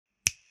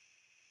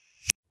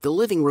The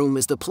living room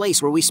is the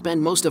place where we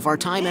spend most of our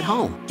time at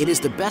home. It is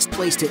the best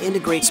place to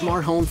integrate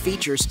smart home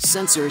features,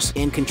 sensors,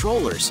 and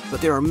controllers,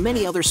 but there are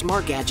many other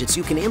smart gadgets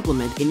you can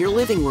implement in your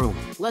living room.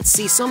 Let's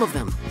see some of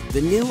them. The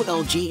new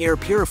LG Air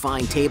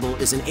Purifying Table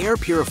is an air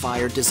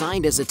purifier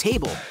designed as a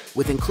table,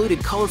 with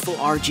included colorful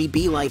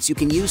RGB lights you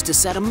can use to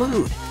set a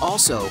mood.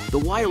 Also, the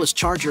wireless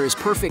charger is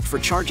perfect for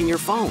charging your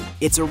phone.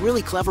 It's a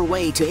really clever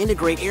way to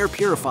integrate air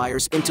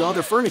purifiers into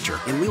other furniture,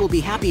 and we will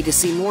be happy to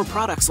see more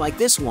products like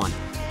this one.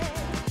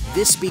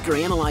 This speaker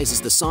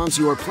analyzes the songs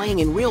you are playing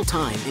in real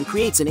time and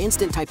creates an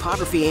instant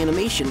typography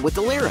animation with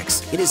the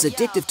lyrics. It is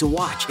addictive to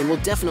watch and will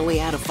definitely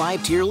add a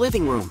vibe to your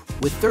living room.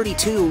 With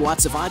 32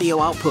 watts of audio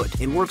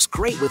output, it works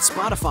great with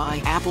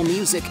Spotify, Apple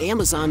Music,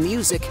 Amazon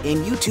Music,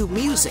 and YouTube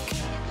Music.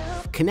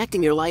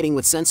 Connecting your lighting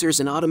with sensors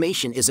and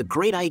automation is a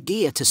great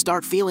idea to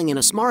start feeling in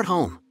a smart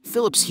home.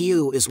 Philips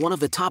Hue is one of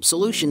the top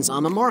solutions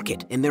on the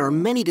market, and there are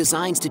many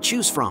designs to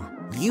choose from.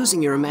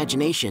 Using your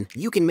imagination,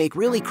 you can make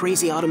really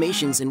crazy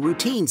automations and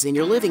routines in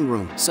your living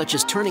room, such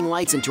as turning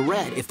lights into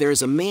red if there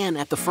is a man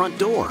at the front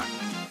door.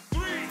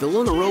 The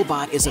Loona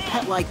robot is a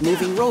pet-like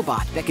moving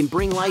robot that can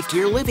bring life to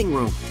your living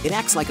room. It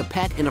acts like a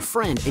pet and a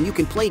friend, and you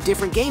can play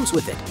different games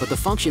with it. But the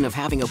function of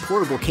having a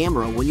portable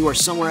camera when you are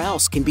somewhere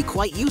else can be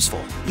quite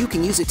useful. You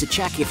can use it to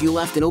check if you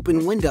left an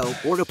open window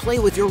or to play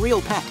with your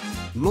real pet.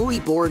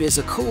 DakBoard is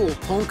a cool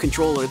home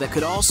controller that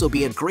could also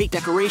be a great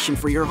decoration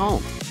for your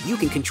home. You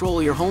can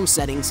control your home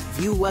settings,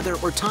 view weather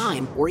or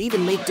time, or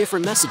even make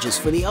different messages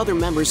for the other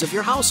members of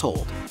your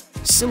household.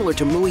 Similar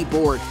to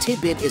DakBoard,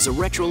 TidByt is a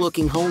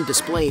retro-looking home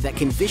display that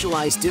can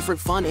visualize different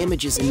fun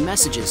images and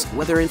messages,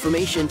 weather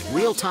information,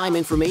 real-time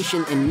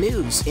information, and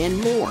news, and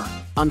more.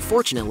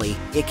 Unfortunately,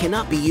 it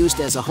cannot be used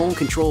as a home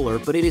controller,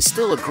 but it is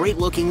still a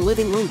great-looking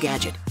living room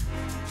gadget.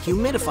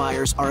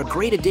 Humidifiers are a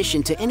great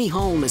addition to any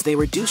home as they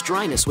reduce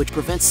dryness, which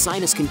prevents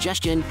sinus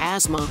congestion,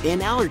 asthma,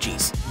 and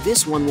allergies.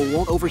 This one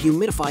won't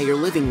over-humidify your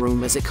living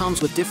room as it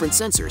comes with different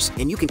sensors,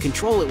 and you can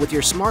control it with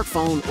your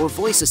smartphone or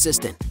voice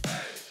assistant.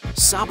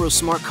 Sobro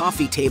Smart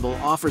Coffee Table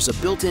offers a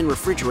built-in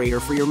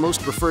refrigerator for your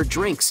most preferred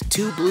drinks,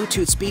 2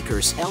 Bluetooth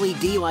speakers,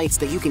 LED lights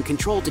that you can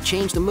control to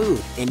change the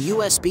mood, and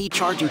USB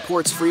charging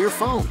ports for your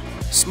phone.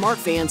 Smart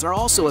fans are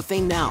also a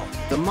thing now.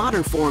 The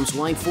Modern Forum's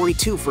Line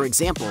 42, for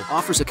example,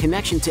 offers a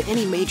connection to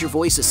any major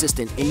voice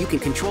assistant, and you can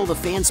control the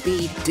fan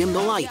speed, dim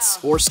the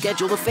lights, or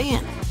schedule the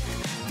fan.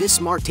 This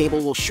smart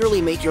table will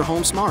surely make your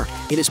home smart.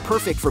 It is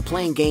perfect for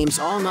playing games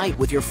all night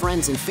with your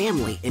friends and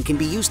family and can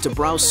be used to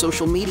browse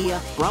social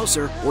media,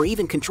 browser, or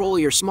even control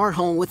your smart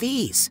home with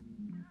ease.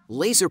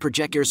 Laser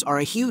projectors are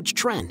a huge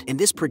trend, and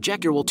this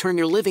projector will turn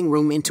your living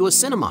room into a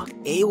cinema.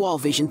 AWOL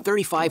Vision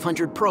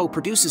 3500 Pro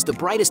produces the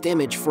brightest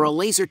image for a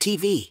laser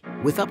TV.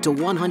 With up to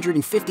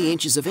 150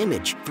 inches of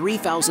image,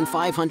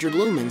 3,500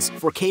 lumens,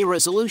 4K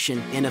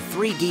resolution, and a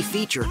 3D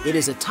feature, it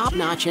is a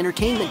top-notch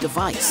entertainment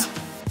device.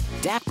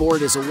 DakBoard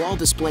is a wall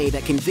display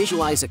that can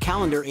visualize a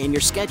calendar and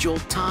your schedule,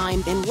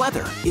 time, and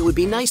weather. It would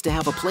be nice to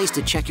have a place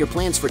to check your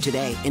plans for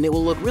today, and it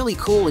will look really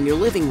cool in your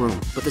living room,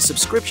 but the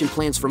subscription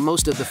plans for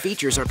most of the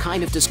features are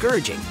kind of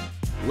discouraging.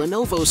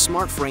 Lenovo's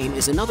Smart Frame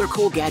is another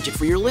cool gadget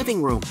for your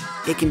living room.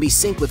 It can be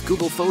synced with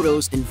Google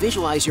Photos and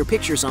visualize your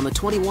pictures on the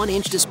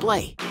 21-inch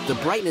display. The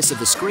brightness of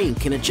the screen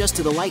can adjust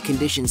to the light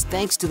conditions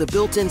thanks to the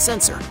built-in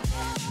sensor.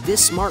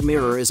 This smart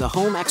mirror is a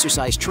home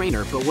exercise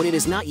trainer, but when it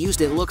is not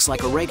used, it looks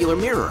like a regular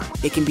mirror.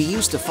 It can be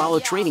used to follow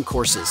training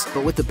courses,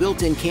 but with the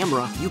built-in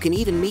camera, you can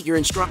even meet your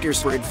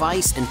instructors for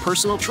advice and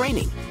personal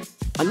training.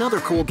 Another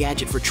cool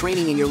gadget for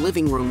training in your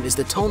living room is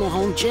the Tonal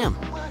Home Gym.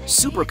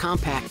 Super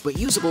compact but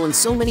usable in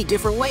so many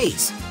different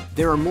ways.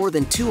 There are more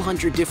than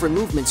 200 different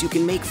movements you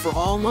can make for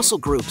all muscle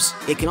groups.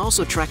 It can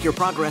also track your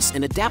progress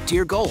and adapt to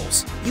your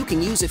goals. You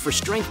can use it for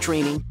strength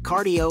training,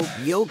 cardio,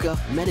 yoga,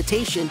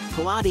 meditation,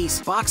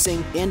 Pilates,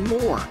 boxing, and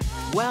more.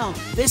 Well,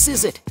 this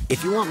is it.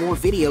 If you want more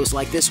videos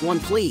like this one,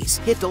 please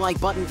hit the like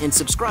button and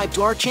subscribe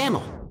to our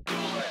channel.